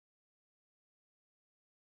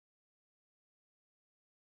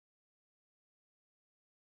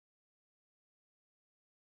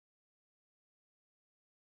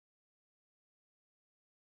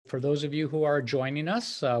For those of you who are joining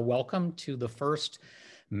us, welcome to the first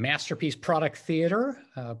Masterpiece Product Theater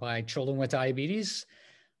by Children with Diabetes.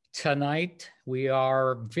 Tonight, we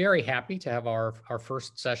are very happy to have our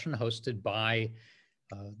first session hosted by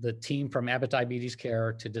the team from Abbott Diabetes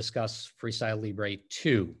Care to discuss FreeStyle Libre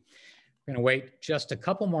 2. We're going to wait just a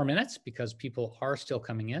couple more minutes because people are still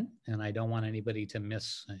coming in, and I don't want anybody to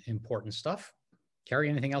miss important stuff. Carrie,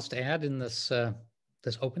 anything else to add in this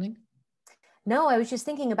opening? No, I was just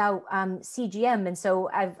thinking about CGM. And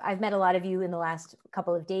so I've met a lot of you in the last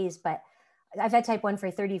couple of days, but I've had type 1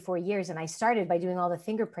 for 34 years and I started by doing all the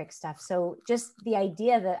finger prick stuff. So just the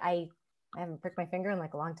idea that I haven't pricked my finger in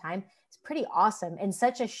like a long time, it's pretty awesome and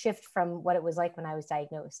such a shift from what it was like when I was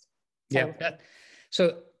diagnosed. Yeah.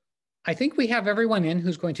 So I think we have everyone in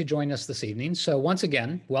who's going to join us this evening. So once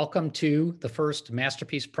again, welcome to the first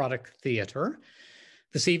Masterpiece Product Theater.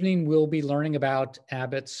 This evening, we'll be learning about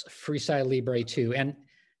Abbott's FreeStyle Libre 2. And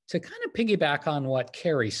to kind of piggyback on what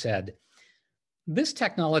Carrie said, this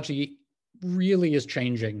technology really is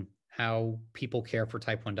changing how people care for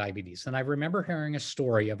type 1 diabetes. And I remember hearing a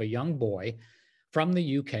story of a young boy from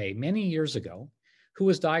the UK many years ago who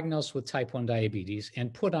was diagnosed with type 1 diabetes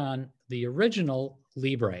and put on the original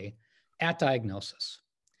Libre at diagnosis.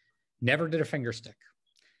 Never did a finger stick.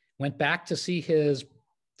 Went back to see his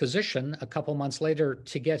physician a couple months later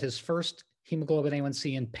to get his first hemoglobin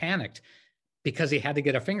A1C and panicked because he had to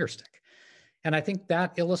get a finger stick. And I think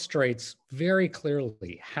that illustrates very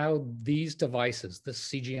clearly how these devices, this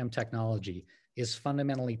CGM technology, is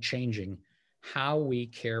fundamentally changing how we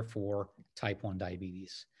care for type 1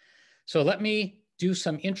 diabetes. So let me do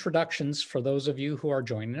some introductions for those of you who are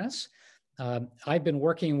joining us. I've been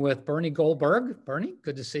working with Bernie Goldberg. Bernie,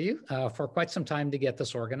 good to see you, for quite some time to get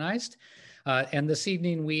this organized. And this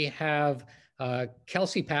evening we have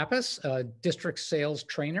Kelcie Pappas, district sales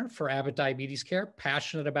trainer for Abbott Diabetes Care,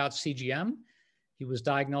 passionate about CGM. He was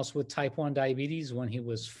diagnosed with type 1 diabetes when he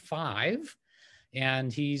was 5,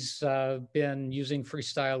 and he's been using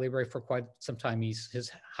FreeStyle Libre for quite some time.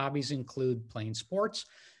 His hobbies include playing sports,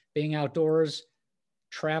 being outdoors,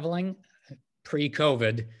 traveling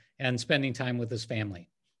pre-COVID, and spending time with his family.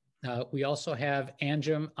 We also have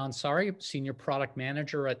Anjum Ansari, Senior Product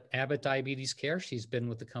Manager at Abbott Diabetes Care. She's been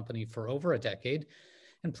with the company for over a decade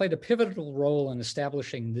and played a pivotal role in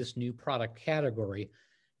establishing this new product category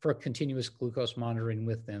for continuous glucose monitoring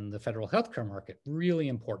within the federal healthcare market. Really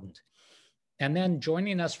important. And then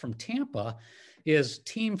joining us from Tampa is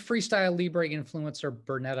Team FreeStyle Libre influencer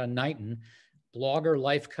Bernetta Knighten, blogger,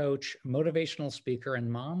 life coach, motivational speaker,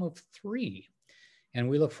 and mom of 3. And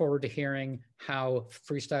we look forward to hearing how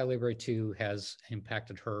FreeStyle Libre 2 has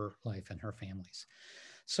impacted her life and her family's.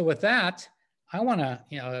 So with that, I want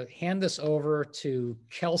to hand this over to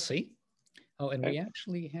Kelcie. Oh, and we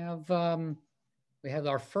actually have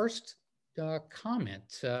our first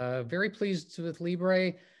comment. Very pleased with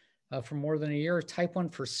Libre for more than a year. Type 1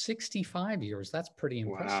 for 65 years. That's pretty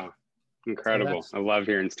impressive. Wow, incredible! So I love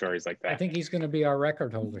hearing stories like that. I think he's going to be our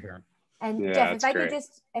record holder here. And yeah, Jeff,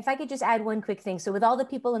 if I could just add one quick thing. So with all the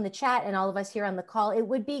people in the chat and all of us here on the call, it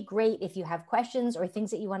would be great if you have questions or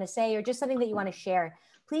things that you want to say or just something that you want to share.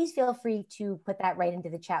 Please feel free to put that right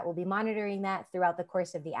into the chat. We'll be monitoring that throughout the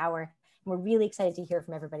course of the hour. And we're really excited to hear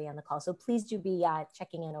from everybody on the call. So please do be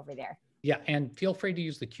checking in over there. Yeah, and feel free to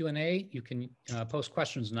use the Q&A. You can post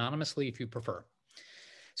questions anonymously if you prefer.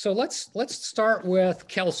 So let's start with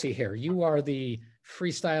Kelcie here. You are the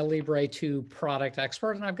FreeStyle Libre 2 product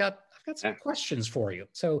expert, and I've got some questions for you.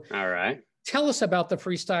 So all right, tell us about the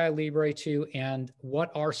FreeStyle Libre 2 and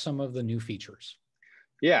what are some of the new features?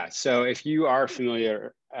 Yeah, so if you are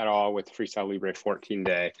familiar at all with FreeStyle Libre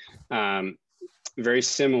 14-day, very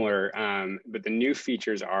similar, but the new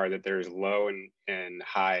features are that there's low and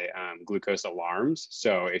high glucose alarms.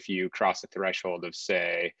 So if you cross a threshold of,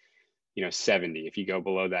 say, 70, if you go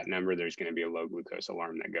below that number, there's going to be a low glucose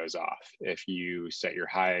alarm that goes off. If you set your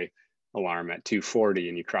high alarm at 240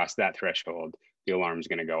 and you cross that threshold, the alarm is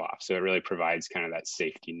going to go off. So it really provides kind of that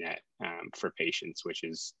safety net for patients, which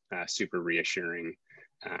is super reassuring,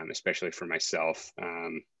 especially for myself,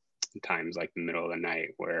 times like the middle of the night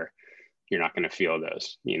where you're not going to feel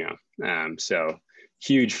those, so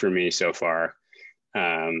huge for me so far.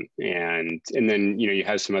 And then, you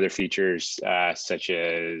have some other features such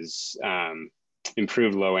as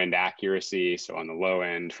improved low end accuracy. So on the low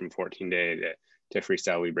end from 14-day to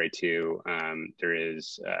FreeStyle Libre 2, there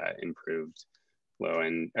is improved low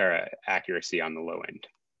end or accuracy on the low end.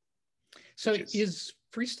 So is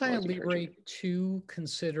FreeStyle Libre 2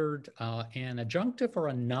 considered an adjunctive or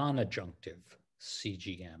a non-adjunctive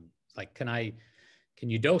CGM? Like, can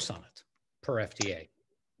you dose on it per FDA?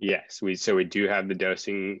 Yes, we do have the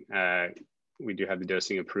dosing. We do have the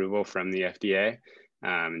dosing approval from the FDA.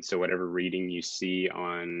 And so whatever reading you see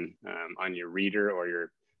on your reader or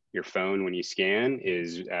your phone when you scan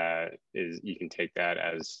is you can take that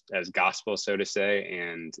as gospel, so to say,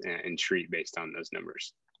 and treat based on those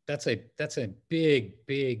numbers. That's a big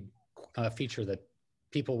feature that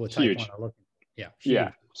people with type 1 Huge. are looking for. Yeah, huge.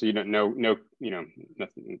 Yeah. So you don't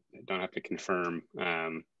nothing, don't have to confirm.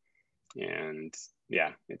 And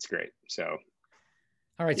yeah, it's great. So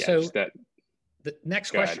all right. Yeah, So that, the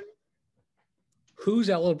next question: who's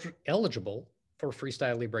eligible for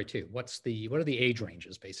FreeStyle Libre 2? What are the age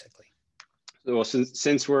ranges, basically? Well,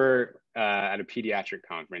 since we're at a pediatric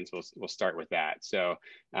conference, we'll start with that. So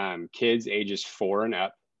kids ages 4 and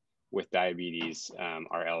up with diabetes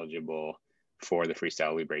are eligible for the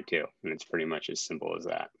FreeStyle Libre 2. And it's pretty much as simple as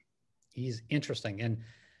that. He's interesting. And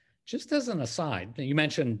just as an aside, you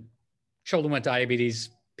mentioned children with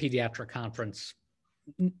diabetes, pediatric conference,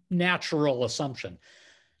 natural assumption.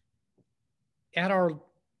 At our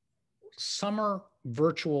summer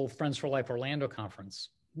virtual Friends for Life Orlando conference,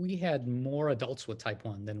 we had more adults with type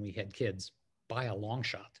 1 than we had kids by a long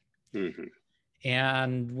shot. Mm-hmm.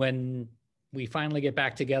 And when we finally get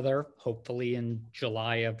back together, hopefully in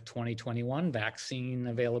July of 2021, vaccine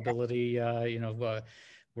availability,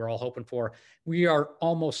 we're all hoping for, we are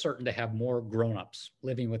almost certain to have more grownups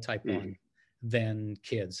living with type 1 than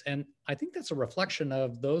kids. And I think that's a reflection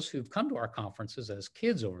of those who've come to our conferences as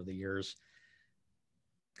kids over the years,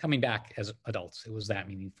 coming back as adults. It was that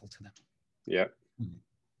meaningful to them. Yeah.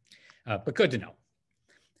 But good to know.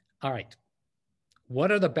 All right.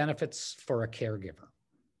 What are the benefits for a caregiver?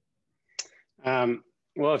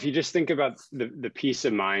 Well, if you just think about the peace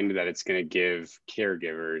of mind that it's going to give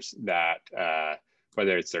caregivers, that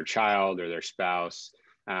whether it's their child or their spouse,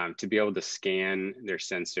 to be able to scan their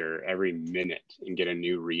sensor every minute and get a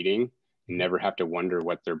new reading and never have to wonder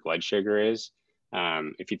what their blood sugar is.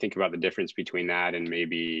 If you think about the difference between that and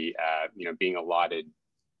maybe being allotted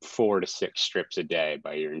 4 to 6 strips a day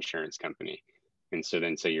by your insurance company, and so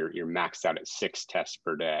you're maxed out at 6 tests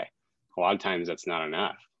per day. A lot of times that's not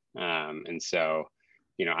enough. And so,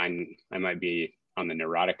 I might be on the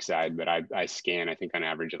neurotic side, but I scan, I think on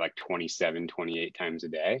average at like 27, 28 times a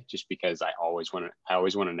day, just because I always want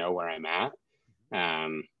to know where I'm at.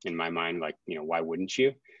 In my mind, like, why wouldn't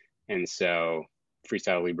you? And so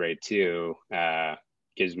FreeStyle Libre 2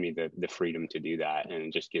 gives me the freedom to do that. And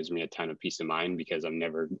it just gives me a ton of peace of mind because I'm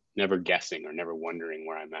never guessing or never wondering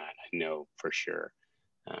where I'm at. I know for sure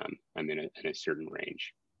I'm in a certain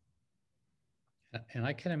range. And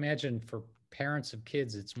I can imagine for parents of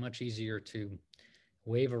kids, it's much easier to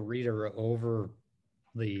wave a reader over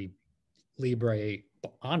the Libre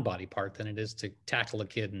on-body part than it is to tackle a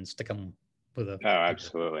kid and stick them with a... Oh,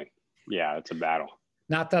 absolutely. Yeah, it's a battle.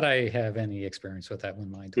 Not that I have any experience with that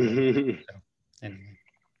when mine did. So, anyway.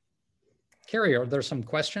 Carrie, are there some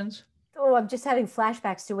questions? Oh, I'm just having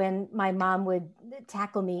flashbacks to when my mom would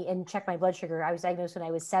tackle me and check my blood sugar. I was diagnosed when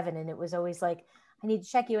I was 7, and it was always like, I need to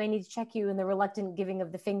check you, and the reluctant giving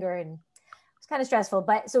of the finger, and it's kind of stressful.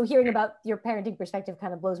 But so hearing about your parenting perspective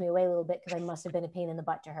kind of blows me away a little bit because I must have been a pain in the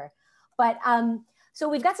butt to her. But so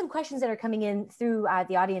we've got some questions that are coming in through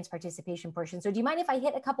the audience participation portion. So do you mind if I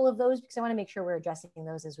hit a couple of those? Because I want to make sure we're addressing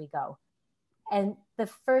those as we go. And the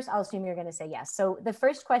first, I'll assume you're going to say yes. So the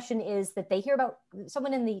first question is that they hear about,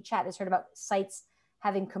 someone in the chat has heard about sites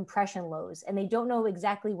having compression lows, and they don't know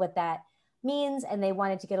exactly what that means, and they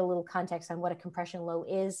wanted to get a little context on what a compression low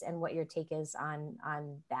is and what your take is on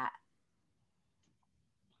that.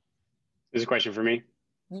 This is a question for me?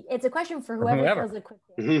 It's a question for whoever feels a quick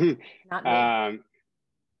answer, not me.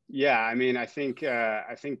 Yeah, I mean, I think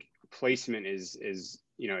placement is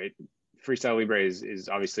FreeStyle Libre is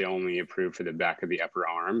obviously only approved for the back of the upper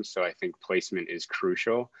arm, so I think placement is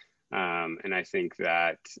crucial. And I think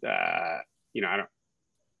that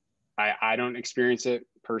I don't experience it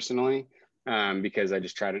personally because I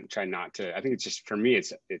just try not to. I think it's just, for me,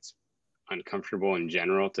 it's uncomfortable in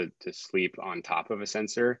general to sleep on top of a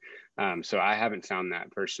sensor. So I haven't found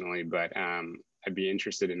that personally, but I'd be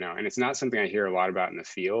interested to know. And it's not something I hear a lot about in the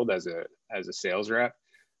field as a sales rep.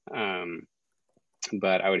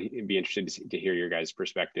 But I would be interested to hear your guys'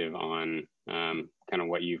 perspective on kind of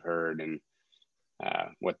what you've heard and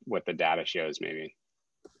what the data shows maybe.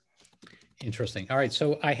 Interesting. All right.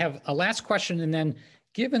 So I have a last question. And then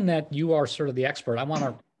given that you are sort of the expert, I want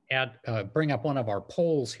to bring up one of our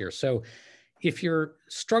polls here. So if you're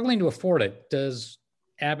struggling to afford it, does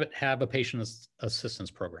Abbott have a patient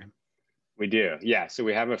assistance program? We do. Yeah. So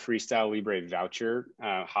we have a FreeStyle Libre voucher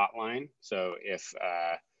hotline. So if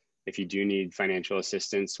if you do need financial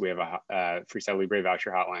assistance, we have a FreeStyle Libre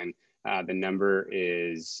voucher hotline. The number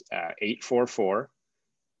is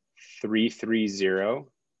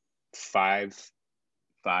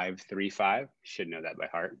 844-330-5535. Should know that by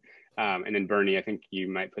heart. And then Bernie, I think you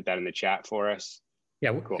might put that in the chat for us.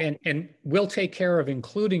 Yeah, cool. And we'll take care of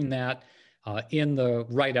including that in the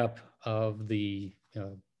write-up of the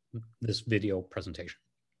this video presentation.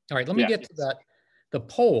 All right, let me get to the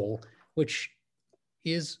poll, which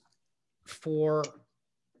is for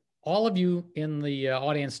all of you in the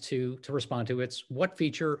audience to respond to. It's what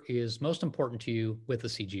feature is most important to you with the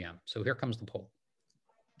CGM. So here comes the poll.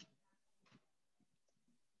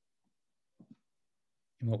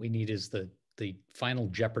 And what we need is the final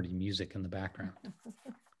Jeopardy music in the background.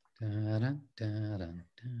 Dun, dun, dun,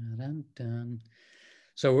 dun, dun.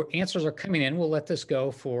 So answers are coming in. We'll let this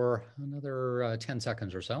go for another 10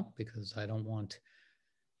 seconds or so, because I don't want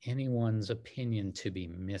anyone's opinion to be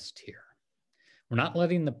missed here. We're not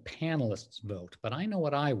letting the panelists vote, but I know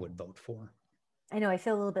what I would vote for. I know, I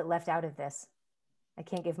feel a little bit left out of this. I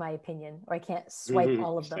can't give my opinion, or I can't swipe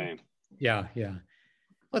all of them. Same. Yeah, yeah.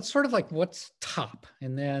 Well, it's sort of like what's top,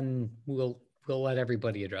 and then we'll let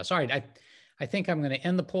everybody address. All right, I think I'm going to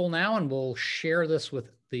end the poll now, and we'll share this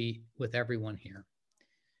with everyone here.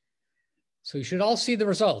 So you should all see the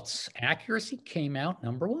results. Accuracy came out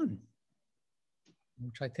 #1,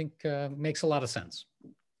 which I think makes a lot of sense.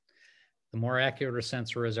 The more accurate a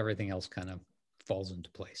sensor is, everything else kind of falls into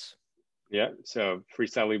place. Yeah, so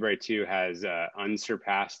FreeStyle Libre 2 has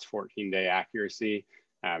unsurpassed 14-day accuracy.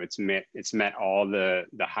 It's met all the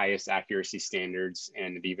highest accuracy standards,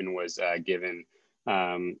 and it even was given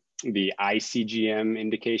the iCGM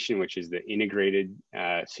indication, which is the integrated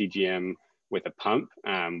CGM with a pump,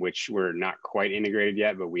 which we're not quite integrated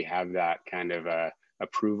yet, but we have that kind of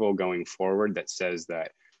approval going forward that says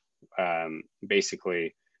that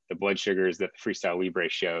basically the blood sugars that the FreeStyle Libre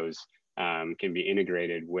shows can be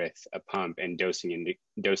integrated with a pump, and dosing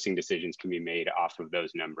decisions can be made off of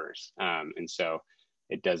those numbers. And so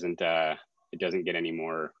it doesn't get any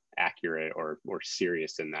more accurate or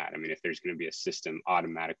serious than that. I mean, if there's going to be a system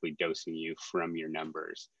automatically dosing you from your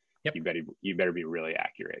numbers, yep, you better be really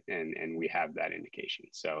accurate, and we have that indication.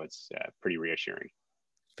 So it's pretty reassuring.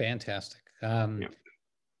 Fantastic. Yep.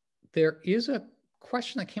 There is a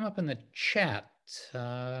question that came up in the chat.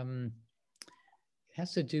 It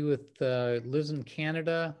has to do with lives in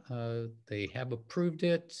Canada. They have approved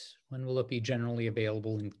it. When will it be generally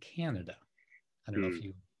available in Canada? I don't know if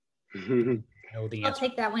you know the answer. I'll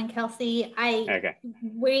take that one, Kelcie. Okay.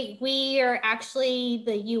 We are actually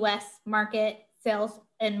the U.S. market sales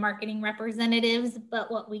and marketing representatives, but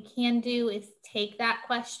what we can do is take that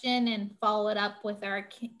question and follow it up with our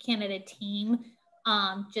Canada team,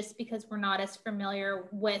 just because we're not as familiar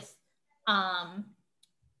with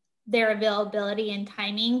their availability and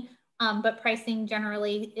timing, but pricing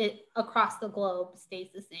generally across the globe stays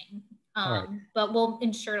the same. Right. But we'll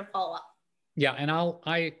ensure to follow up. Yeah, and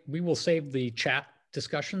we will save the chat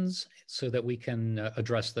discussions so that we can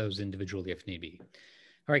address those individually if need be.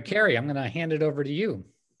 All right, Carrie, I'm going to hand it over to you.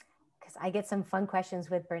 Because I get some fun questions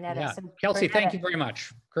with Bernetta. Yeah. So Kelcie, Bernetta, thank you very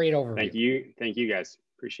much. Great overview. Thank you guys.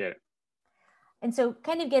 Appreciate it. And so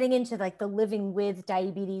kind of getting into like the living with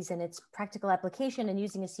diabetes and its practical application and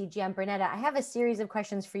using a CGM, Bernetta, I have a series of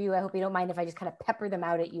questions for you. I hope you don't mind if I just kind of pepper them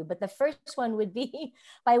out at you. But the first one would be,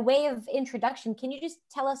 by way of introduction, can you just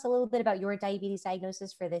tell us a little bit about your diabetes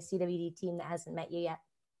diagnosis for the CWD team that hasn't met you yet?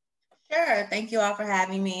 Sure. Thank you all for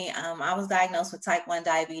having me. I was diagnosed with type 1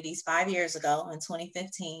 diabetes 5 years ago in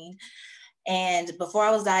 2015. And before I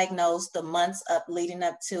was diagnosed, the months leading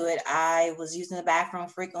up to it, I was using the bathroom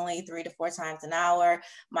frequently, 3 to 4 times an hour.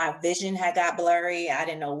 My vision had got blurry. I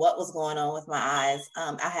didn't know what was going on with my eyes.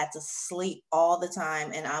 I had to sleep all the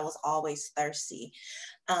time, and I was always thirsty.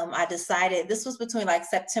 I decided, this was between like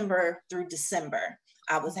September through December,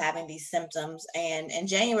 I was having these symptoms. And in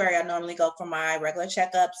January, I normally go for my regular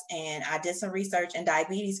checkups, and I did some research and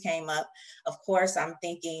diabetes came up. Of course, I'm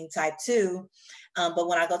thinking type 2. But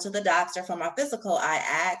when I go to the doctor for my physical, I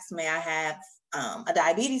asked, may I have a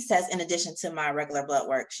diabetes test in addition to my regular blood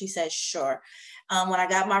work? She said, sure. When I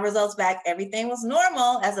got my results back, everything was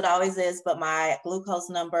normal, as it always is, but my glucose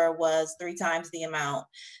number was 3 times the amount.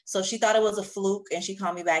 So she thought it was a fluke, and she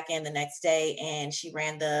called me back in the next day, and she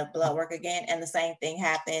ran the blood work again, and the same thing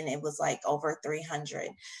happened. It was like over 300.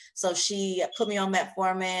 So she put me on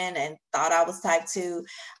metformin and thought I was type 2.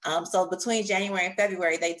 So between January and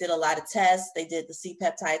February, they did a lot of tests. They did the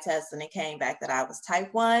C-peptide test, and it came back that I was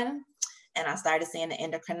type 1. And I started seeing an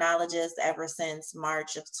endocrinologist ever since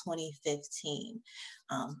March of 2015.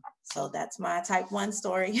 So that's my type 1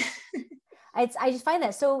 story. I just find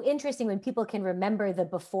that so interesting when people can remember the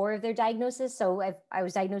before of their diagnosis. So I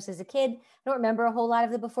was diagnosed as a kid. I don't remember a whole lot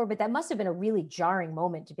of the before, but that must have been a really jarring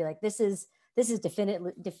moment to be like, this is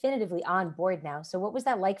definitively on board now. So what was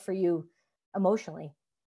that like for you emotionally?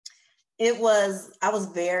 I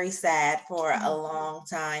was very sad for a long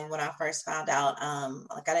time when I first found out.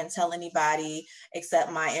 Like I didn't tell anybody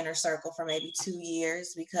except my inner circle for maybe 2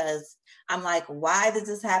 years, because I'm like, why did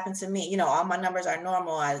this happen to me? You know, all my numbers are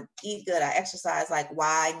normal. I eat good. I exercise. Like,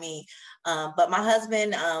 why me? But my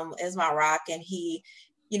husband is my rock, and he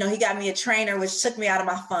got me a trainer, which took me out of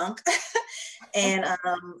my funk. And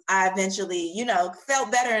I eventually,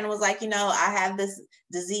 felt better and was like, I have this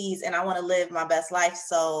disease and I want to live my best life.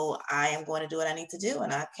 So I am going to do what I need to do.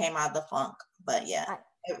 And I came out of the funk. But yeah,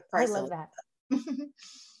 I love that.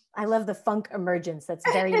 I love the funk emergence. That's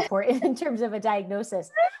very important in terms of a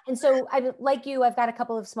diagnosis. And so like you, I've got a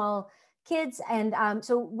couple of small kids. And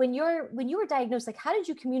so when you were diagnosed, like, how did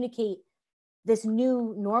you communicate this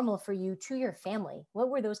new normal for you to your family? What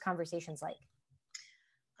were those conversations like?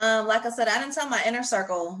 Like I said, I didn't tell my inner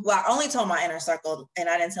circle. Well, I only told my inner circle, and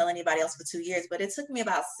I didn't tell anybody else for 2 years, but it took me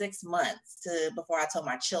about 6 months before I told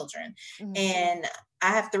my children. Mm-hmm. And I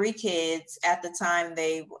have 3 kids. At the time,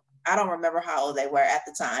 I don't remember how old they were at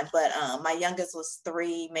the time, but my youngest was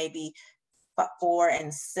 3, maybe 4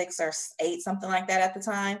 and 6 or 8, something like that at the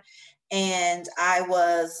time. And I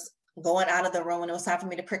was going out of the room when it was time for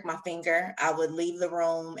me to prick my finger. I would leave the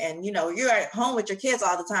room, and you're at home with your kids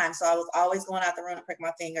all the time. So I was always going out the room to prick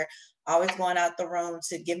my finger, always going out the room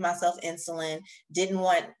to give myself insulin, didn't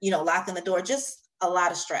want, locking the door, just a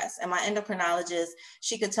lot of stress. And my endocrinologist,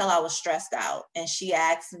 she could tell I was stressed out. And she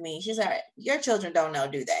asked me, she said, your children don't know,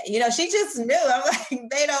 do they? She just knew. I'm like,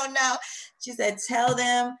 they don't know. She said, tell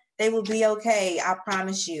them they will be okay. I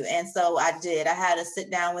promise you. And so I did. I had to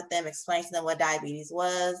sit down with them, explain to them what diabetes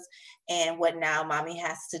was and what now mommy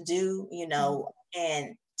has to do,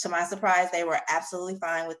 and to my surprise, they were absolutely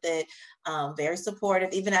fine with it. Very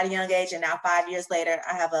supportive, even at a young age. And now 5 years later,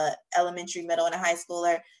 I have a elementary, middle, and a high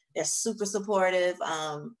schooler. They're super supportive.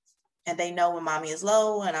 And they know when mommy is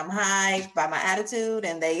low and I'm high by my attitude.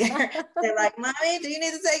 And they're like, mommy, do you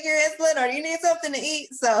need to take your insulin or do you need something to eat?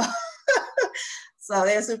 So, so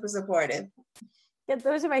they're super supportive. Yeah,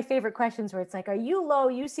 those are my favorite questions where it's like, are you low?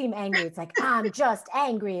 You seem angry. It's like, I'm just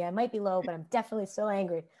angry. I might be low, but I'm definitely still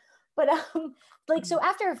angry. But so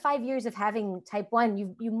after 5 years of having type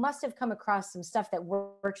 1, you must have come across some stuff that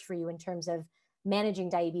works for you in terms of managing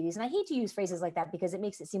diabetes. And I hate to use phrases like that because it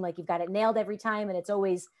makes it seem like you've got it nailed every time and it's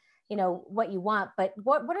always, what you want. But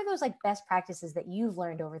what are those like best practices that you've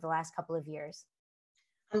learned over the last couple of years?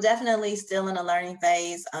 I'm definitely still in a learning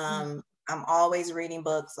phase. I'm always reading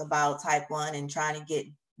books about type 1 and trying to get,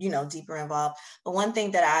 deeper involved. But one thing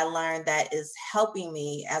that I learned that is helping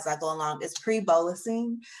me as I go along is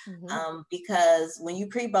pre-bolusing. Because when you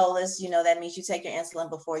pre-bolus, that means you take your insulin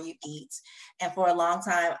before you eat. And for a long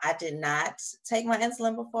time, I did not take my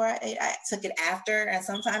insulin before I ate. I took it after and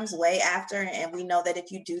sometimes way after. And we know that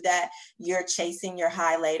if you do that, you're chasing your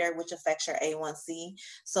high later, which affects your A1C.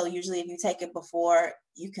 So usually if you take it before,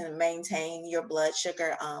 you can maintain your blood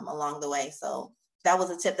sugar along the way. So that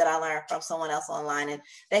was a tip that I learned from someone else online. And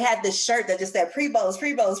they had this shirt that just said pre-bolus,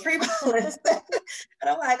 pre-bolus, pre-bolus. And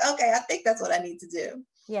I'm like, okay, I think that's what I need to do.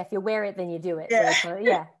 Yeah, if you wear it, then you do it. Yeah.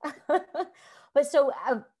 Yeah. But so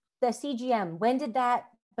the CGM, when did that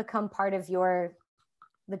become part of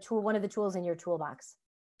one of the tools in your toolbox?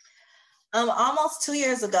 Almost 2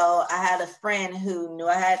 years ago, I had a friend who knew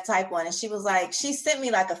I had type 1, and she was like, she sent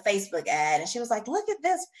me like a Facebook ad, and she was like, look at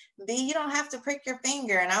this, B, you don't have to prick your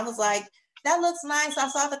finger. And I was like, that looks nice. I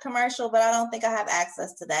saw the commercial, but I don't think I have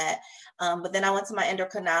access to that. But then I went to my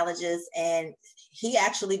endocrinologist, and he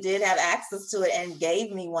actually did have access to it and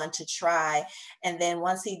gave me one to try. And then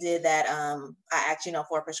once he did that, I asked,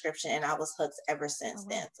 for a prescription, and I was hooked ever since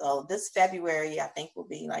then. So this February, I think, will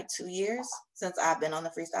be like 2 years since I've been on the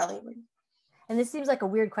FreeStyle Libre. And this seems like a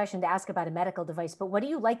weird question to ask about a medical device, but what do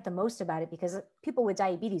you like the most about it? Because people with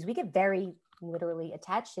diabetes, we get very literally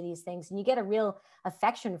attached to these things and you get a real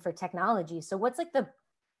affection for technology. So what's like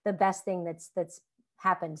the best thing that's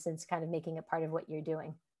happened since kind of making it part of what you're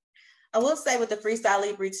doing? I will say with the FreeStyle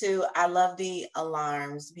Libre too, I love the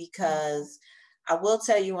alarms because I will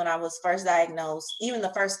tell you when I was first diagnosed, even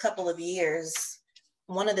the first couple of years,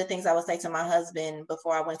 one of the things I would say to my husband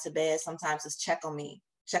before I went to bed sometimes is check on me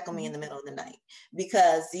in the middle of the night,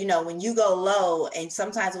 because when you go low and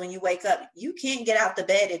sometimes when you wake up, you can't get out the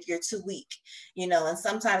bed if you're too weak, and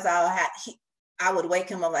sometimes I would wake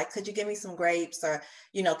him up like, could you give me some grapes, or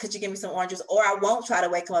could you give me some oranges, or I won't try to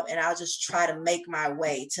wake him up and I'll just try to make my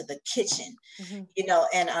way to the kitchen,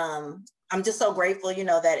 and I'm just so grateful, you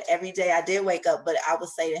know, that every day I did wake up, but I would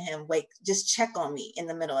say to him, wait, just check on me in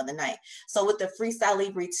the middle of the night. So with the FreeStyle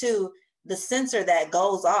Libre 2, the sensor that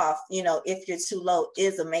goes off, you know, if you're too low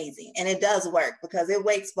is amazing. And it does work because it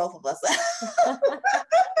wakes both of us up.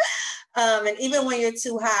 And even when you're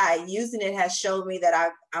too high, using it has showed me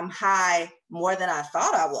that I'm high more than I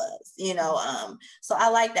thought I was, you know. So I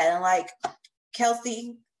like that. And like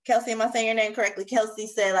Kelcie, am I saying your name correctly? Kelcie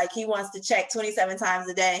said like he wants to check 27 times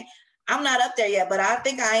a day. I'm not up there yet, but I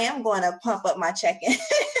think I am going to pump up my check-in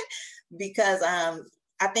because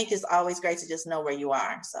I think it's always great to just know where you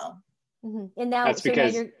are. So, and now, that's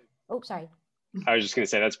because, now you're, oh, sorry. I was just going to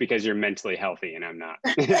say that's because you're mentally healthy and I'm not.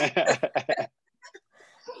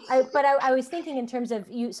 I was thinking in terms of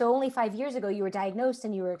you, so only 5 years ago you were diagnosed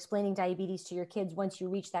and you were explaining diabetes to your kids once you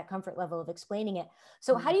reached that comfort level of explaining it.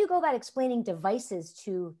 So how do you go about explaining devices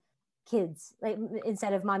to kids? Like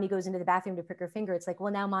instead of mommy goes into the bathroom to prick her finger, it's like,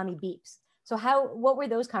 well, now mommy beeps. So what were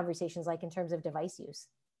those conversations like in terms of device use?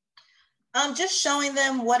 Just showing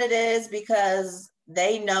them what it is, because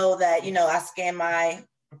they know that, you know, I scan my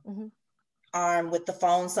arm with the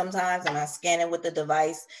phone sometimes and I scan it with the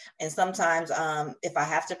device. And sometimes if I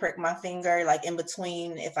have to prick my finger, like in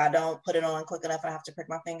between, if I don't put it on quick enough, I have to prick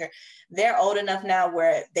my finger. They're old enough now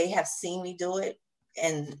where they have seen me do it.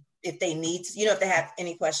 And if they need to, you know, if they have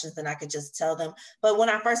any questions, then I could just tell them. But when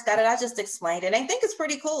I first got it, I just explained it. And I think it's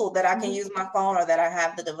pretty cool that I can use my phone or that I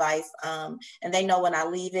have the device. And they know when I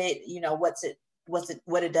leave it, you know, what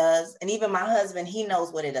it does. And even my husband, he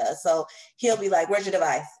knows what it does. So he'll be like, where's your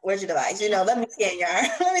device? Where's your device? You know, let me scan your arm.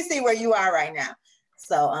 Let me see where you are right now.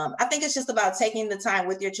 So I think it's just about taking the time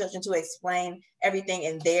with your children to explain everything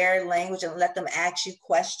in their language and let them ask you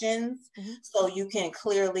questions so you can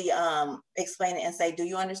clearly explain it and say, do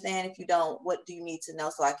you understand? If you don't, what do you need to know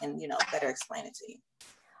so I can, you know, better explain it to you?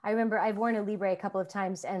 I remember I've worn a Libre a couple of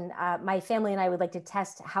times, and my family and I would like to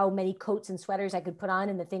test how many coats and sweaters I could put on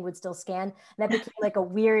and the thing would still scan. And that became like a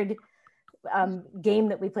weird game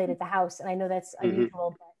that we played at the house. And I know that's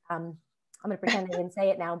unusual, but I'm going to pretend I didn't say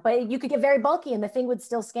it now. But you could get very bulky and the thing would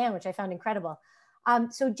still scan, which I found incredible.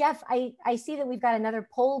 So Jeff, I see that we've got another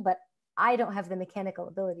poll, but I don't have the mechanical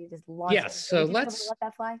ability to launch it. So let's let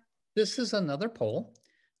that fly. This is another poll.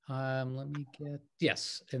 Let me get,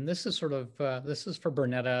 yes. And this is sort of, this is for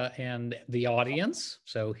Bernetta and the audience.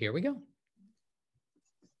 So here we go.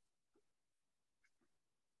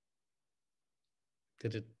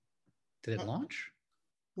 Did it launch?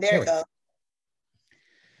 There we go.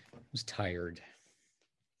 I was tired.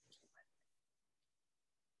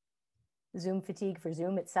 Zoom fatigue for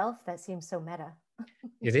Zoom itself? That seems so meta.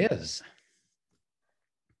 It is.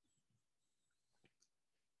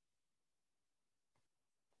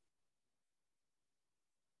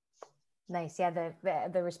 Nice. Yeah,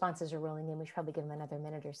 the responses are rolling in. We should probably give them another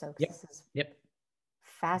minute or so. Yep. This is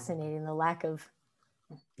fascinating, the lack of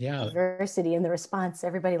diversity in the response.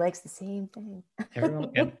 Everybody likes the same thing.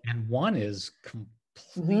 Everyone, and one is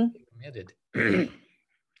completely committed.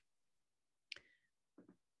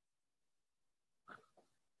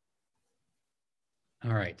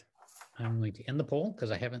 All right. I'm going to end the poll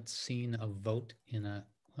because I haven't seen a vote in a,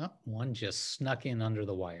 well, one just snuck in under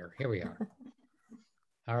the wire. Here we are.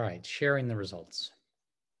 All right. Sharing the results.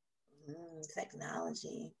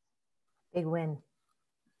 Technology. Big win.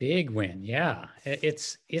 Big win. Yeah.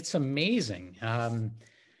 It's amazing.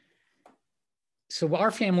 So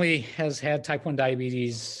our family has had type 1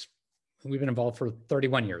 diabetes. We've been involved for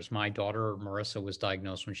 31 years. My daughter, Marissa, was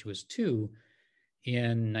diagnosed when she was 2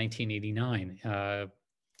 in 1989.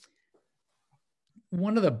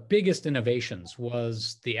 One of the biggest innovations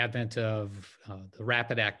was the advent of the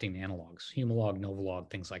rapid acting analogs, Humalog, Novolog,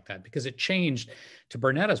 things like that, because it changed, to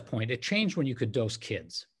Bernetta's point, it changed when you could dose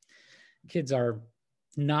kids. Kids are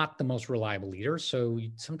not the most reliable eaters, so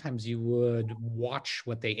sometimes you would watch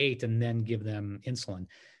what they ate and then give them insulin.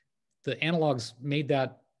 The analogs made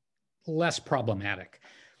that less problematic.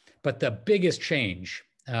 But the biggest change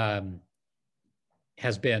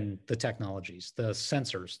has been the technologies, the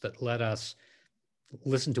sensors that let us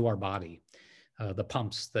listen to our body, the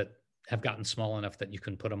pumps that have gotten small enough that you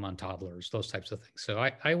can put them on toddlers, those types of things. So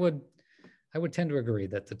I would tend to agree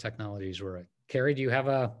that the technologies were right. Carrie, do you have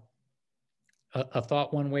a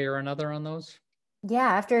thought one way or another on those? Yeah,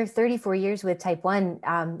 after 34 years with type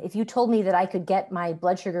 1, if you told me that I could get my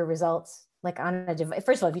blood sugar results like on a device,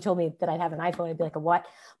 first of all, if you told me that I'd have an iPhone, I'd be like, a what?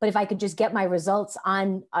 But if I could just get my results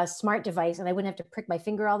on a smart device and I wouldn't have to prick my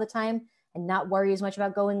finger all the time and not worry as much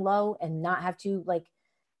about going low and not have to like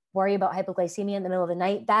worry about hypoglycemia in the middle of the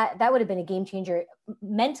night, that would have been a game changer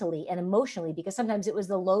mentally and emotionally, because sometimes it was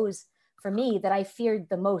the lows for me that I feared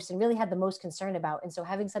the most and really had the most concern about. And so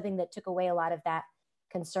having something that took away a lot of that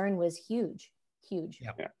concern was huge, huge.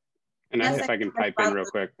 Yeah. And if I can pipe in real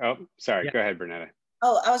quick. Oh, sorry. Go ahead, Bernetta.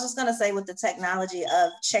 Oh, I was just going to say, with the technology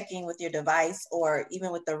of checking with your device or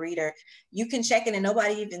even with the reader, you can check it and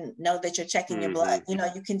nobody even know that you're checking your blood. You know,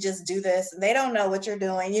 you can just do this and they don't know what you're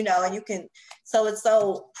doing, you know, and you can, so it's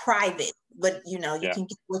so private, but you know, you can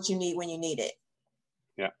get what you need when you need it.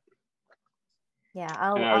 Yeah,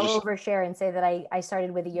 I'll overshare and say that I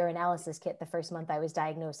started with a urinalysis kit the first month I was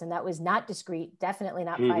diagnosed, and that was not discreet, definitely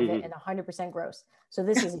not private, and 100% gross. So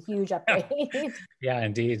this is a huge upgrade. Yeah,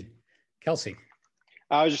 indeed. Kelcie.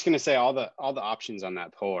 I was just going to say all the options on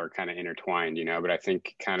that poll are kind of intertwined, you know, but I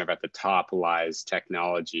think kind of at the top lies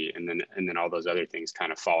technology, and then all those other things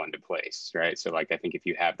kind of fall into place, right? So like, I think if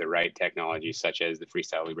you have the right technology, such as the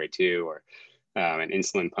FreeStyle Libre 2 or an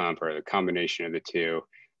insulin pump or the combination of the two,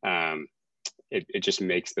 it just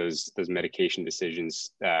makes those medication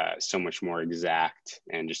decisions so much more exact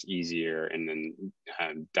and just easier. And then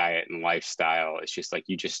diet and lifestyle, it's just like,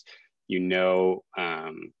 you just kind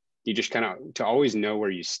of to always know where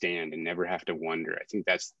you stand and never have to wonder. I think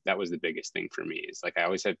that was the biggest thing for me, is like, I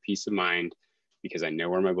always have peace of mind because I know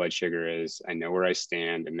where my blood sugar is, I know where I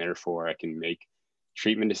stand, and therefore I can make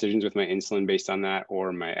treatment decisions with my insulin based on that,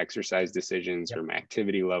 or my exercise decisions or my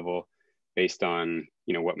activity level based on,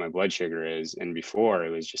 you know, what my blood sugar is. And before,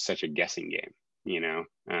 it was just such a guessing game, you know,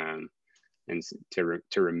 and to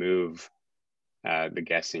remove the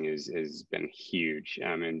guessing has been huge.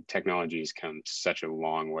 And technology has come such a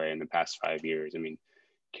long way in the past 5 years. I mean,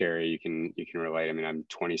 Carrie, you can relate. I mean, I'm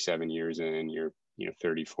 27 years in, you're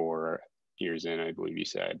 34 years in, I believe you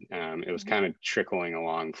said. It was kind of trickling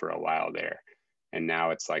along for a while there, and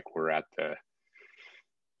now it's like we're at the,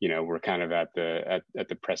 we're kind of at the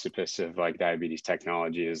precipice of like diabetes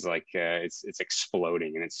technology is like, it's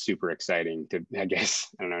exploding, and it's super exciting to, I guess,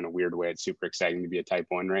 I don't know, in a weird way, it's super exciting to be a type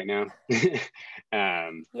 1 right now. Yay.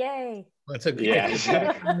 Well, it's a as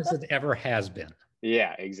it ever has been.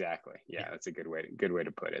 Yeah, exactly. Yeah, that's a good way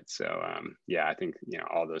to put it. So yeah, I think,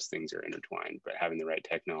 all those things are intertwined, but having the right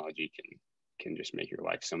technology can just make your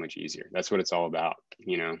life so much easier. That's what it's all about,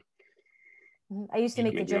 I used to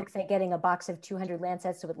make the joke that getting a box of 200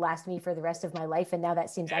 Lancets would last me for the rest of my life, and now that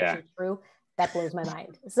seems actually true. That blows my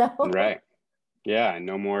mind. So right. Yeah,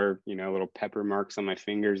 no more, little pepper marks on my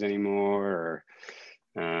fingers anymore,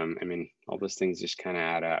 or I mean, all those things just kind of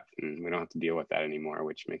add up, and we don't have to deal with that anymore,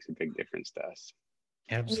 which makes a big difference to us.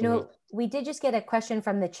 Absolutely. We did just get a question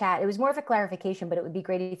from the chat. It was more of a clarification, but it would be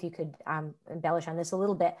great if you could embellish on this a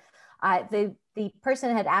little bit. The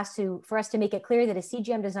person had asked for us to make it clear that a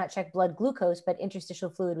CGM does not check blood glucose, but interstitial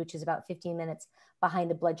fluid, which is about 15 minutes behind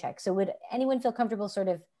the blood check. So would anyone feel comfortable sort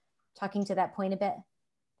of talking to that point a bit?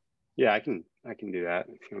 Yeah, I can do that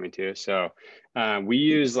if you want me to. So we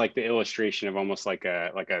use like the illustration of almost like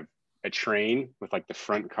a train with like the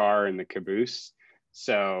front car and the caboose.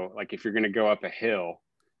 So like if you're going to go up a hill,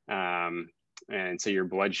 and so your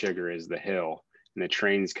blood sugar is the hill and the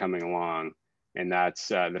train's coming along, and that's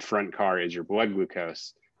the front car is your blood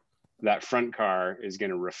glucose. That front car is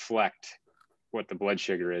going to reflect what the blood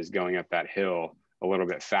sugar is going up that hill a little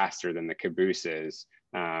bit faster than the caboose is,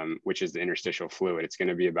 which is the interstitial fluid. It's going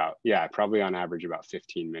to be probably on average about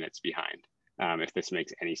 15 minutes behind. If this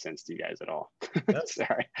makes any sense to you guys at all.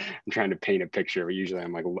 Sorry, I'm trying to paint a picture, but usually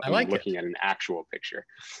I'm looking at an actual picture.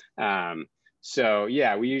 So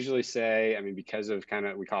yeah, we usually say, I mean, because of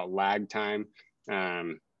we call it lag time,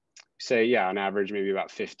 say, on average, maybe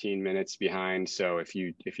about 15 minutes behind. So if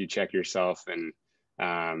you check yourself and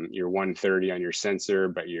you're 130 on your sensor,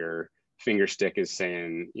 but your finger stick is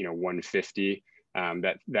saying, 150,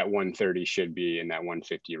 that 130 should be in that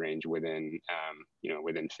 150 range within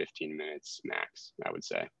 15 minutes max, I would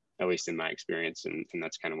say, at least in my experience. And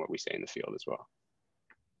that's kind of what we say in the field as well.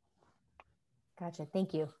 Gotcha.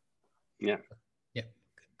 Thank you. Yeah. Yeah.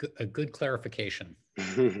 A good clarification.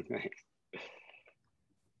 Thanks.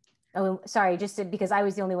 Oh, sorry, because I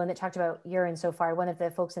was the only one that talked about urine so far. One of the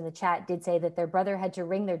folks in the chat did say that their brother had to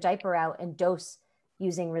wring their diaper out and dose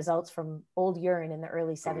using results from old urine in the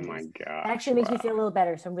early 70s. Oh my God. That actually makes me feel a little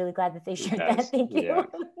better. So I'm really glad that they shared that. Thank you.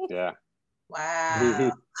 Yeah.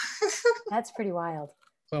 Wow. That's pretty wild.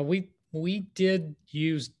 Well, we did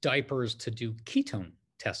use diapers to do ketone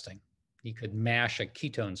testing. You could mash a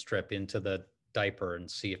ketone strip into the diaper and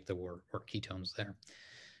see if there were ketones there.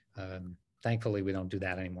 Thankfully, we don't do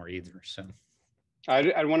that anymore either. So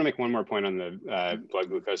I want to make one more point on the blood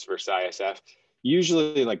glucose versus ISF.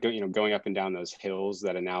 Usually, like, going up and down those hills,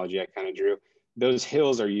 that analogy I kind of drew, those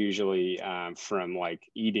hills are usually from like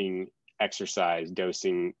eating, exercise,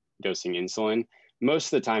 dosing insulin.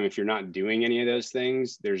 most of the time, if you're not doing any of those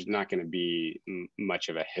things, there's not going to be much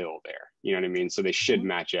of a hill there. You know what I mean? So they should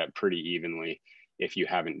match up pretty evenly if you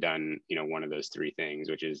haven't done, you know, one of those three things,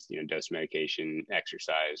 which is, you know, dose medication,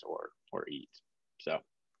 exercise, or eat. So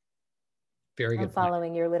very good. I'm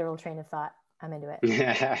following your literal train of thought. I'm into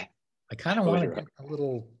it. I kind of want to get a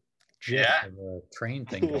little GIF of a train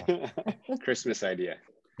thing going. Christmas idea.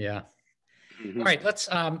 Yeah. All right, let's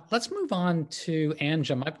move on to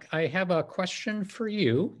Anjum. I have a question for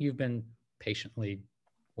you. You've been patiently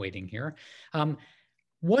waiting here.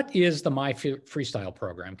 What is the MyFreeStyle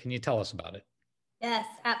program? Can you tell us about it? Yes,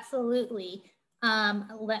 absolutely.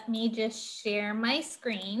 Let me just share my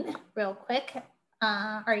screen real quick.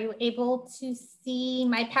 Are you able to see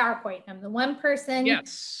my PowerPoint? I'm the one person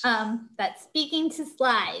that's speaking to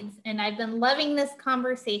slides, and I've been loving this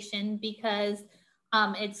conversation because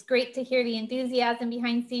it's great to hear the enthusiasm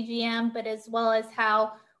behind CGM, but as well as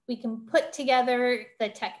how we can put together the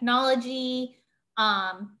technology,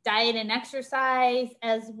 diet and exercise,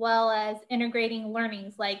 as well as integrating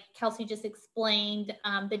learnings like Kelcie just explained,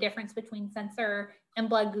 the difference between sensor and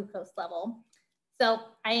blood glucose level. So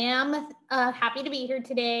I am happy to be here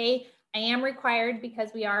today. I am required,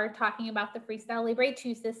 because we are talking about the FreeStyle Libre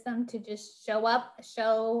 2 system, to just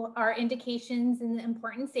show our indications and the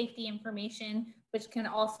important safety information, which can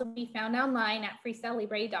also be found online at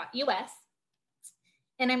freestylelibre.us.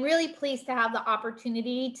 And I'm really pleased to have the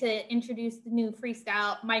opportunity to introduce the new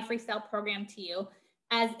MyFreeStyle program to you,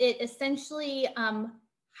 as it essentially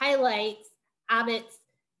highlights Abbott's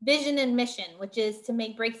vision and mission, which is to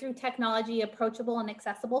make breakthrough technology approachable and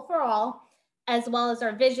accessible for all, as well as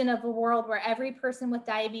our vision of a world where every person with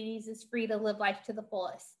diabetes is free to live life to the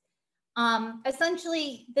fullest.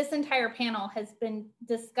 Essentially, this entire panel has been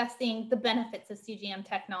discussing the benefits of CGM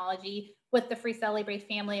technology with the FreeStyle Libre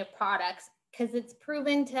family of products, because it's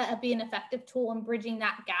proven to be an effective tool in bridging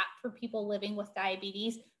that gap for people living with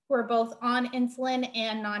diabetes who are both on insulin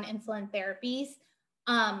and non-insulin therapies,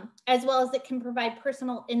 as well as it can provide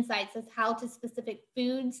personal insights as how to specific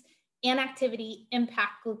foods and activity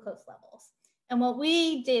impact glucose levels. And what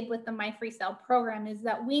we did with the MyFreeStyle program is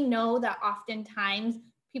that we know that oftentimes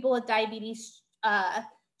people with diabetes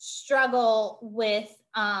struggle with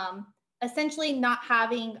essentially not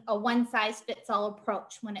having a one-size-fits-all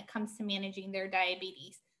approach when it comes to managing their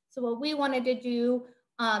diabetes. So what we wanted to do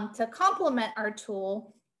to complement our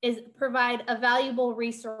tool is provide a valuable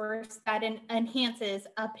resource that enhances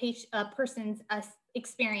a person's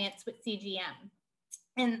experience with CGM.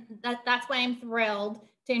 And that's why I'm thrilled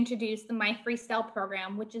to introduce the MyFreeStyle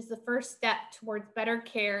program, which is the first step towards better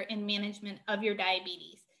care and management of your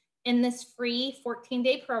diabetes. In this free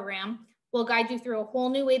 14-day program, we'll guide you through a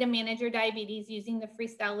whole new way to manage your diabetes using the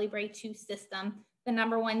FreeStyle Libre 2 system, the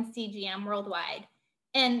 #1 CGM worldwide.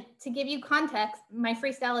 And to give you context,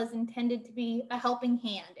 MyFreeStyle is intended to be a helping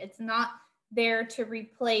hand. It's not there to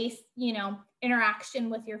replace,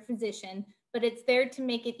 interaction with your physician, but it's there to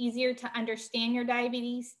make it easier to understand your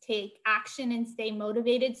diabetes, take action, and stay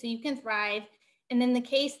motivated so you can thrive. And in the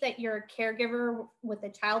case that you're a caregiver with a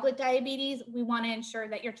child with diabetes, we want to ensure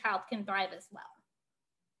that your child can thrive as well.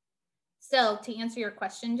 So to answer your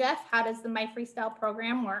question, Jeff, how does the MyFreeStyle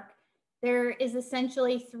program work? There is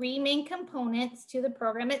essentially 3 main components to the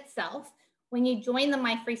program itself. When you join the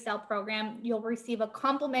MyFreeStyle program, you'll receive a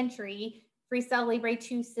complimentary FreeStyle Libre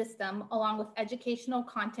 2 system along with educational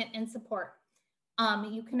content and support.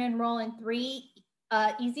 You can enroll in 3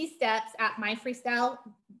 easy steps at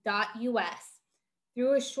myfreestyle.us.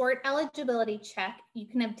 Through a short eligibility check, you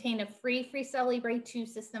can obtain a free FreeStyle Libre 2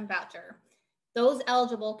 system voucher. Those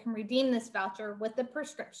eligible can redeem this voucher with a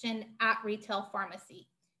prescription at retail pharmacy.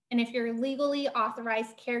 And if you're a legally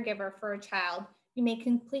authorized caregiver for a child, you may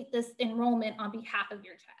complete this enrollment on behalf of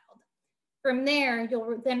your child. From there,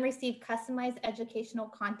 you'll then receive customized educational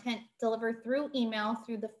content delivered through email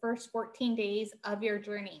through the first 14 days of your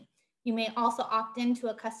journey. You may also opt into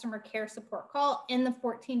a customer care support call in the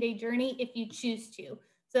 14-day journey if you choose to.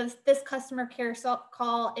 So this customer care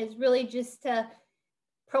call is really just to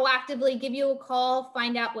proactively give you a call,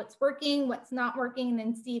 find out what's working, what's not working, and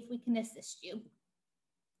then see if we can assist you.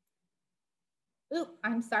 Ooh,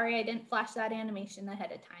 I'm sorry, I didn't flash that animation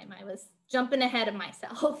ahead of time. I was jumping ahead of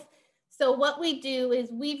myself. So what we do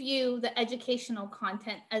is we view the educational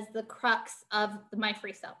content as the crux of the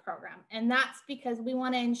MyFreeStyle program. And that's because we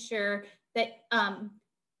want to ensure that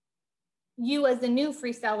you as a new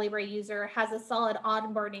FreeStyle Libre user has a solid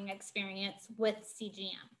onboarding experience with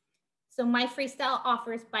CGM. So MyFreeStyle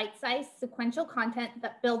offers bite-sized sequential content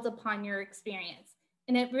that builds upon your experience.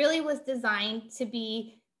 And it really was designed to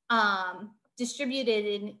be distributed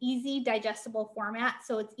in an easy, digestible format,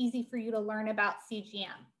 so it's easy for you to learn about CGM.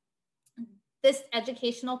 This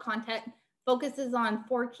educational content focuses on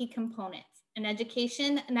 4 key components: an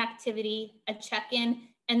education, an activity, a check-in,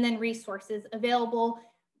 and then resources available,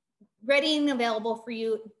 ready and available for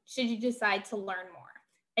you should you decide to learn more.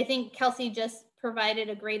 I think Kelcie just provided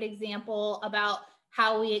a great example about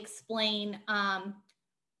how we explain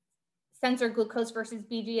sensor glucose versus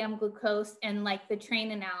BGM glucose and like the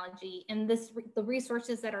train analogy. And the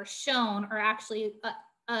resources that are shown are actually,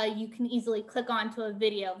 you can easily click onto a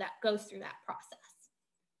video that goes through that process.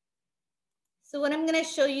 So what I'm going to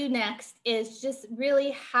show you next is just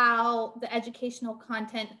really how the educational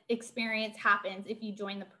content experience happens if you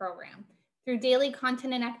join the program. Through daily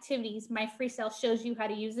content and activities, MyFreeStyle shows you how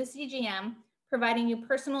to use the CGM, providing you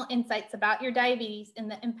personal insights about your diabetes and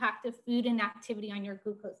the impact of food and activity on your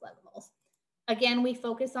glucose levels. Again, we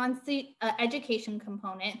focus on the education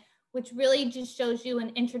component, which really just shows you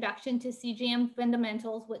an introduction to CGM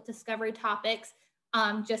fundamentals with discovery topics,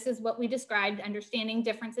 just as what we described, understanding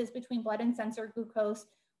differences between blood and sensor glucose.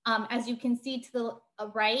 As you can see to the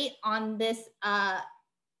right on this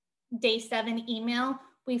day 7 email,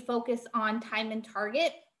 we focus on time and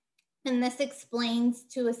target. And this explains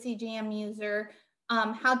to a CGM user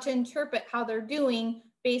how to interpret how they're doing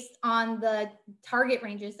based on the target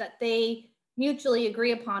ranges that they mutually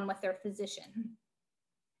agree upon with their physician.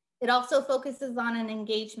 It also focuses on an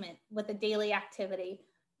engagement with a daily activity.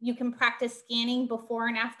 You can practice scanning before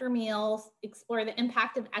and after meals, explore the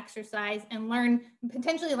impact of exercise, and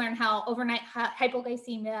potentially learn how overnight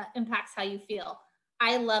hypoglycemia impacts how you feel.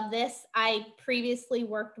 I love this. I previously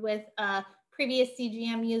worked with a previous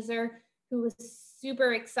CGM user who was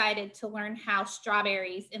super excited to learn how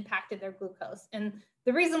strawberries impacted their glucose. And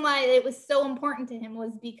the reason why it was so important to him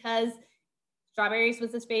was because strawberries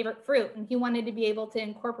was his favorite fruit, and he wanted to be able to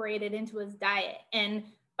incorporate it into his diet. And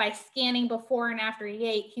by scanning before and after he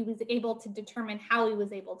ate, he was able to determine how he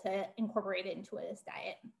was able to incorporate it into his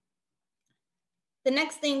diet. The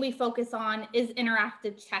next thing we focus on is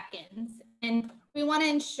interactive check-ins. And we want to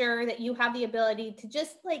ensure that you have the ability to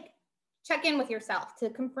just like check in with yourself to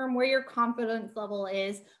confirm where your confidence level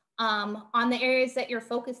is on the areas that you're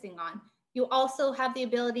focusing on. You also have the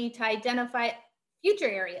ability to identify future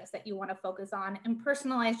areas that you want to focus on and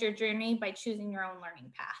personalize your journey by choosing your own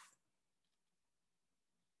learning path.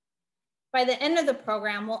 By the end of the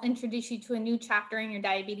program, we'll introduce you to a new chapter in your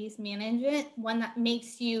diabetes management, one that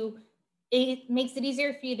makes it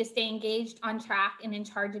easier for you to stay engaged, on track, and in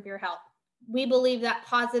charge of your health. We believe that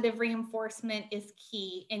positive reinforcement is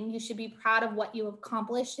key, and you should be proud of what you have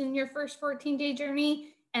accomplished in your first 14-day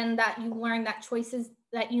journey, and that you learn that choices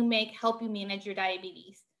that you make help you manage your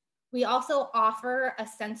diabetes. We also offer a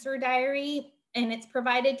sensor diary, and it's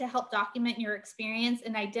provided to help document your experience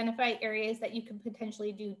and identify areas that you can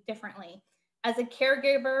potentially do differently. As a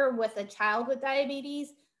caregiver with a child with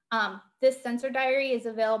diabetes, this sensor diary is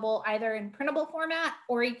available either in printable format,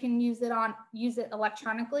 or you can use it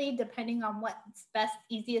electronically, depending on what's best,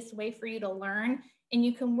 easiest way for you to learn. And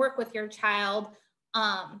you can work with your child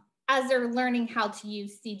as they're learning how to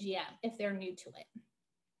use CGM if they're new to it.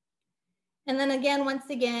 And then again, once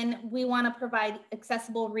again, we want to provide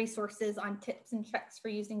accessible resources on tips and tricks for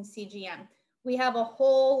using CGM. We have a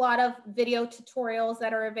whole lot of video tutorials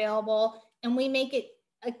that are available, and we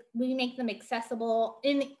make them accessible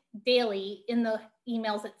daily in the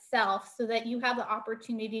emails itself, so that you have the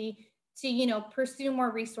opportunity to pursue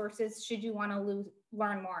more resources should you want to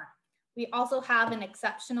learn more. We also have an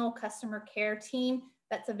exceptional customer care team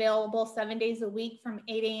that's available 7 days a week from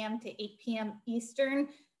 8 a.m. to 8 p.m. Eastern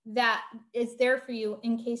that is there for you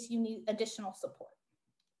in case you need additional support.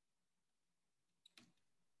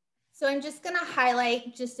 So I'm just going to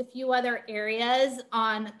highlight just a few other areas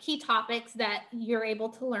on key topics that you're able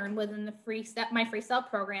to learn within the MyFreeStyle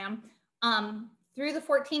program. Through the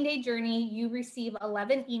 14-day journey, you receive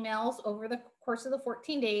 11 emails over the course of the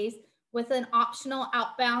 14 days with an optional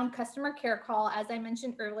outbound customer care call, as I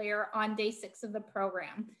mentioned earlier, on day 6 of the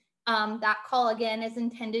program. That call, again, is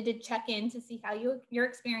intended to check in to see how your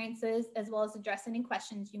experience is, as well as address any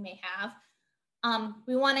questions you may have.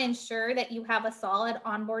 We want to ensure that you have a solid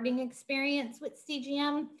onboarding experience with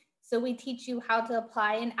CGM. So we teach you how to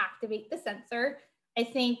apply and activate the sensor. I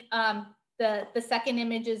think the second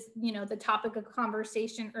image is, the topic of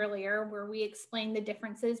conversation earlier, where we explain the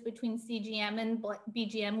differences between CGM and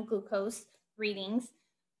BGM glucose readings.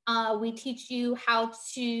 We teach you how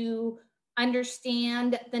to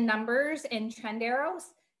understand the numbers and trend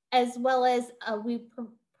arrows, as well as we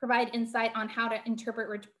provide insight on how to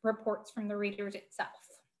interpret reports from the readers itself.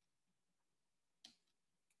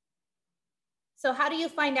 So how do you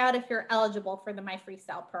find out if you're eligible for the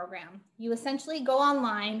MyFreeStyle program? You essentially go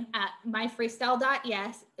online at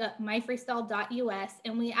myfreestyle.us,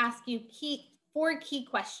 and we ask you four key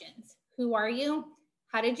questions. Who are you?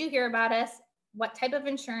 How did you hear about us? What type of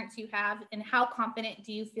insurance you have? And how confident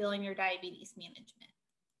do you feel in your diabetes management?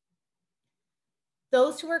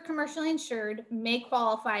 Those who are commercially insured may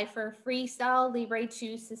qualify for a FreeStyle Libre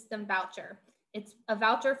 2 system voucher. It's a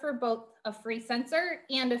voucher for both a free sensor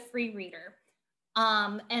and a free reader.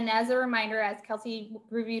 And as a reminder, as Kelcie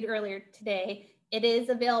reviewed earlier today, it is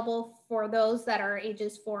available for those that are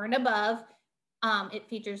ages 4 and above. It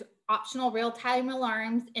features optional real-time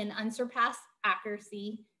alarms and unsurpassed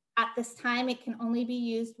accuracy. At this time, it can only be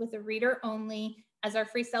used with a reader only, as our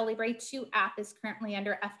FreeStyle Libre 2 app is currently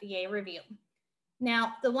under FDA review.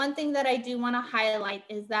 Now, the one thing that I do want to highlight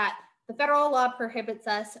is that the federal law prohibits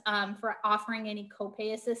us for offering any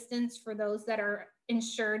copay assistance for those that are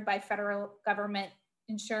insured by federal government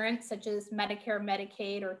insurance, such as Medicare,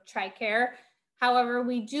 Medicaid, or TRICARE. However,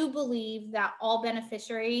 we do believe that all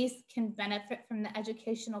beneficiaries can benefit from the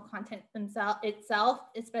educational content itself,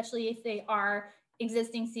 especially if they are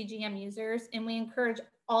existing CGM users, and we encourage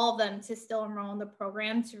all of them to still enroll in the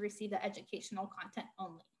program to receive the educational content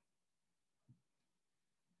only.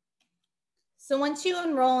 So once you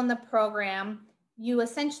enroll in the program, you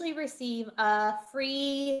essentially receive a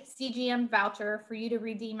free CGM voucher for you to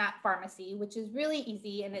redeem at pharmacy, which is really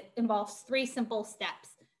easy, and it involves 3 simple steps.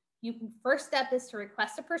 First step is to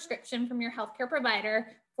request a prescription from your healthcare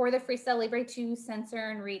provider for the FreeStyle Libre 2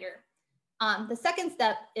 sensor and reader. The second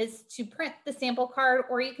step is to print the sample card,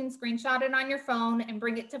 or you can screenshot it on your phone and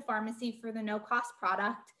bring it to pharmacy for the no-cost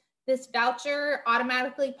product. This voucher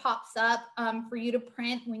automatically pops up for you to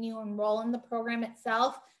print when you enroll in the program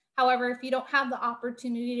itself. However, if you don't have the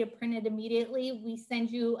opportunity to print it immediately, we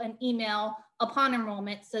send you an email upon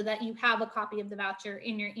enrollment so that you have a copy of the voucher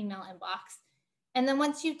in your email inbox. And then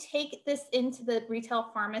once you take this into the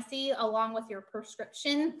retail pharmacy along with your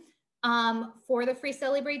prescription for the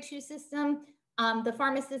FreeStyle Libre 2 system, the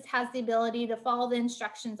pharmacist has the ability to follow the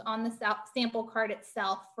instructions on the sample card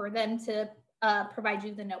itself for them to provide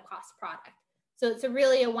you the no-cost product. So it's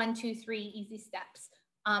really a 1, 2, 3 easy steps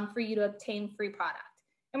for you to obtain free product.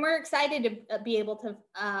 And we're excited to be able to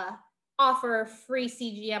offer a free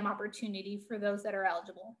CGM opportunity for those that are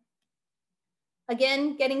eligible.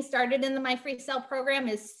 Again, getting started in the MyFreeStyle program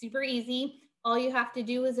is super easy. All you have to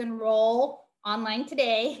do is enroll online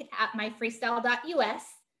today at myfreestyle.us.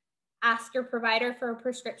 Ask your provider for a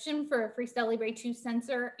prescription for a FreeStyle Libre 2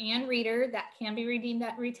 sensor and reader that can be redeemed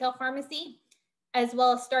at retail pharmacy, as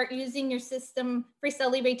well as start using your system,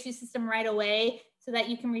 FreeStyle Libre 2 system right away, so that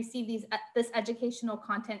you can receive this educational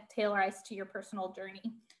content tailored to your personal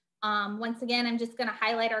journey. Once again, I'm just gonna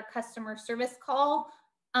highlight our customer service call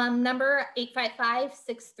number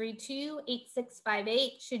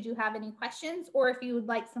 855-632-8658 should you have any questions, or if you would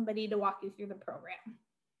like somebody to walk you through the program.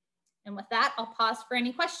 And with that, I'll pause for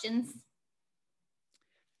any questions.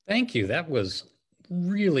 Thank you. That was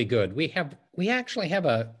really good. We actually have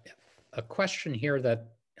a question here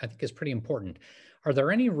that I think is pretty important. Are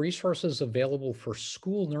there any resources available for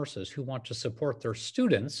school nurses who want to support their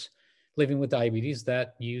students living with diabetes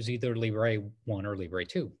that use either Libre 1 or Libre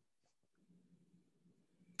 2?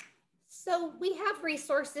 So we have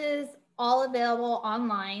resources all available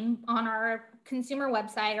online on our consumer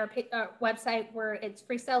website, our website where it's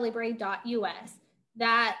freestylelibre.us,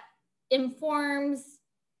 that informs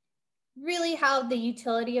really how the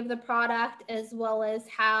utility of the product as well as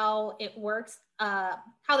how it works,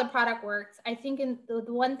 how the product works. I think the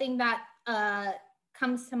one thing that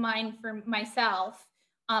comes to mind for myself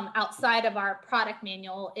outside of our product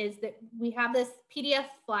manual is that we have this PDF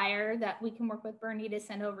flyer that we can work with Bernie to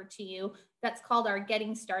send over to you. That's called our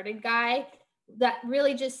Getting Started Guide. That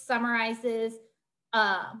really just summarizes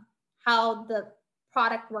how the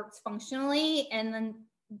product works functionally and then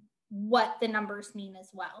what the numbers mean as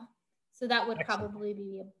well. So that would probably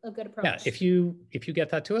be a good approach. Yeah, if you get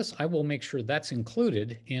that to us, I will make sure that's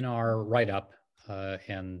included in our write-up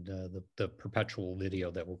and the perpetual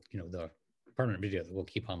video that will, the permanent video that we'll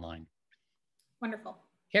keep online. Wonderful.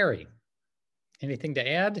 Carrie, anything to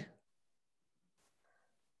add?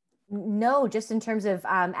 No, just in terms of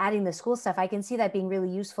adding the school stuff, I can see that being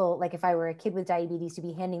really useful. Like if I were a kid with diabetes, to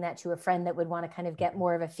be handing that to a friend that would want to kind of get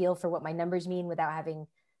more of a feel for what my numbers mean without having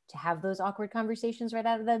to have those awkward conversations right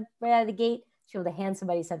out of the gate. To be able to hand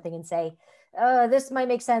somebody something and say, this might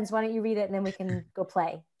make sense. Why don't you read it? And then we can go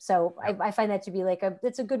play. So I find that to be like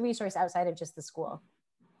it's a good resource outside of just the school.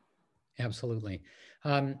 Absolutely.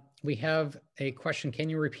 We have a question. Can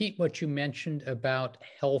you repeat what you mentioned about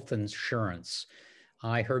health insurance?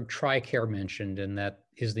 I heard TRICARE mentioned, and that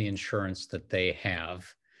is the insurance that they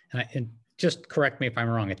have. And just correct me if I'm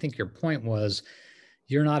wrong. I think your point was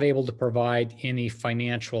you're not able to provide any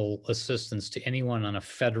financial assistance to anyone on a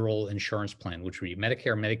federal insurance plan, which would be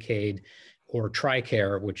Medicare, Medicaid, or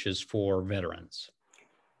TRICARE, which is for veterans.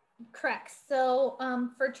 Correct. So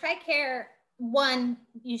for TRICARE, one,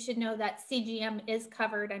 you should know that CGM is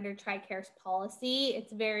covered under TRICARE's policy.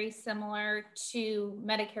 It's very similar to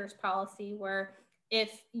Medicare's policy, where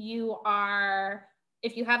if you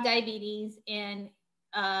have diabetes and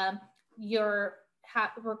you're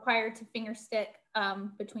required to finger stick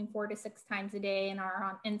between 4 to 6 times a day and are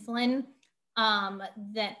on insulin,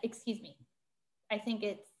 then, excuse me, I think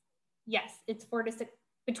it's 4 to 6,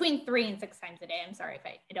 between 3 and 6 times a day. I'm sorry if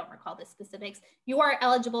I don't recall the specifics. You are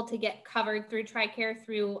eligible to get covered through TRICARE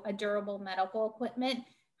through a durable medical equipment.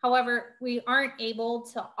 However, we aren't able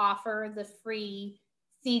to offer the free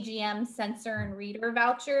CGM sensor and reader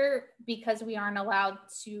voucher because we aren't allowed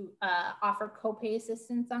to offer copay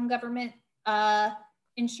assistance on government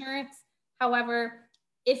insurance. However,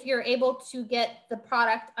 if you're able to get the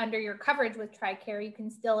product under your coverage with TRICARE, you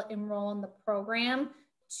can still enroll in the program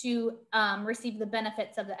to receive the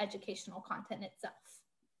benefits of the educational content itself.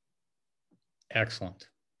 Excellent.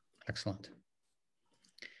 Excellent.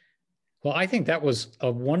 Well, I think that was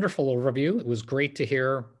a wonderful overview. It was great to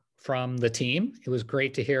hear from the team. It was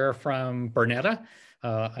great to hear from Bernetta.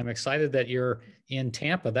 I'm excited that you're in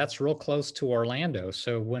Tampa. That's real close to Orlando.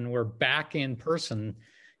 So when we're back in person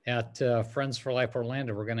at Friends for Life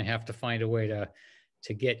Orlando, we're going to have to find a way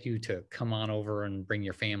to get you to come on over and bring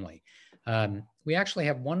your family. We actually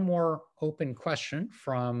have one more open question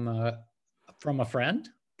from a friend,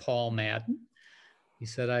 Paul Madden. He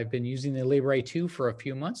said, I've been using the Libre 2 for a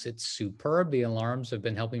few months. It's superb. The alarms have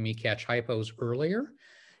been helping me catch hypos earlier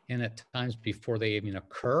and at times before they even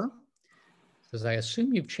occur. He says, I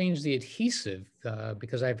assume you've changed the adhesive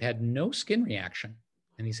because I've had no skin reaction.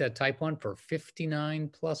 And he's had type 1 for 59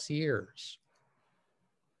 plus years.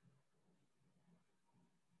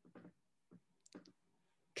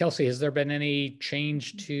 Kelcie, has there been any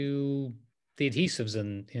change to the adhesives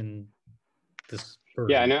in this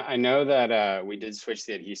version? Yeah, I know that we did switch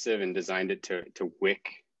the adhesive and designed it to wick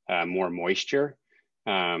more moisture.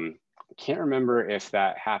 I can't remember if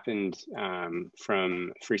that happened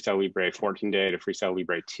from FreeStyle Libre 14 day to FreeStyle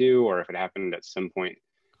Libre 2, or if it happened at some point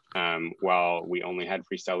while we only had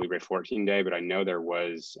FreeStyle Libre 14 day. But I know there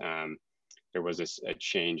was a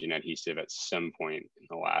change in adhesive at some point in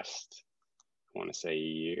the last, I want to say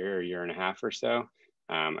year and a half or so.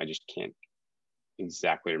 I just can't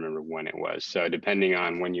exactly remember when it was. So depending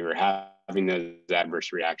on when you were having those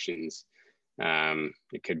adverse reactions,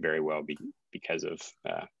 it could very well be because of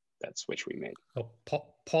that switch we made. Oh,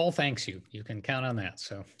 Paul thanks you. You can count on that.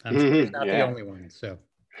 So I'm sure he's not the only one. So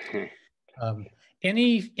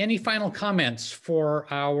any final comments for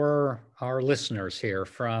our listeners here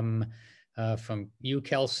from you,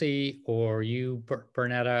 Kelcie, or you,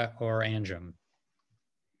 Bernetta, or Anjum?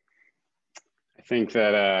 I think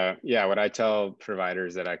that, what I tell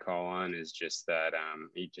providers that I call on is just that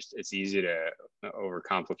it's easy to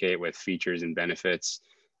overcomplicate with features and benefits.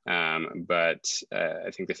 But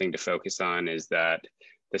I think the thing to focus on is that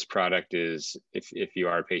this product is, if you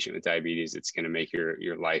are a patient with diabetes, it's going to make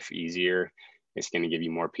your life easier. It's going to give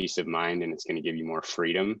you more peace of mind, and it's going to give you more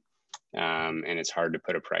freedom. And it's hard to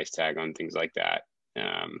put a price tag on things like that.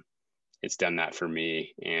 It's done that for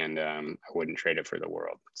me, and I wouldn't trade it for the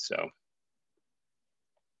world. So.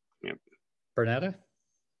 Yep. Bernetta?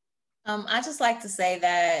 I just like to say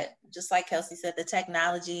that, just like Kelcie said, the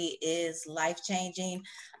technology is life-changing.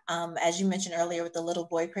 As you mentioned earlier with the little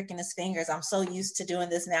boy pricking his fingers, I'm so used to doing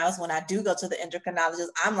this now. Is when I do go to the endocrinologist,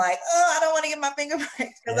 I'm like, oh, I don't want to get my finger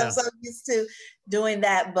pricked because I'm so used to doing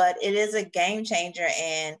that. But it is a game changer,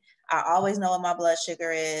 and I always know what my blood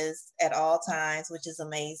sugar is at all times, which is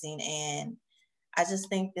amazing. And I just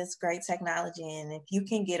think this great technology, and if you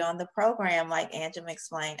can get on the program, like Anjum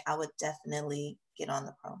explained, I would definitely get on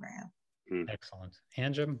the program. Excellent.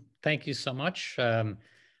 Anjum, thank you so much.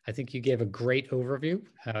 I think you gave a great overview.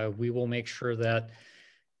 We will make sure that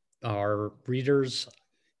our readers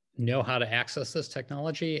know how to access this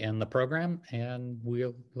technology and the program, and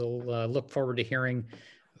we'll look forward to hearing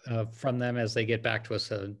from them as they get back to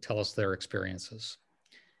us and tell us their experiences.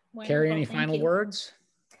 Wonderful. Carrie, any final words?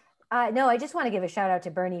 No, I just want to give a shout out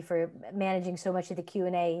to Bernie for managing so much of the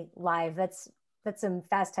Q&A live. That's some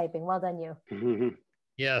fast typing. Well done, you. Mm-hmm.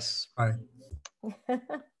 Yes. Hi.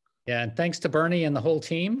 Yeah, and thanks to Bernie and the whole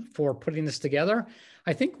team for putting this together.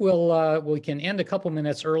 I think we can end a couple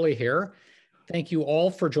minutes early here. Thank you all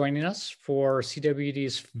for joining us for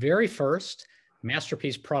CWD's very first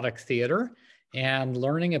Masterpiece Product Theater and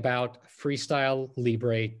learning about FreeStyle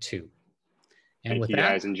Libre 2. And Thank with you that,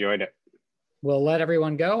 guys, enjoyed it. We'll let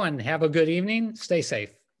everyone go and have a good evening. Stay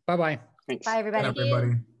safe. Bye-bye. Thanks. Bye, everybody.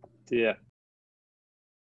 Everybody. See ya.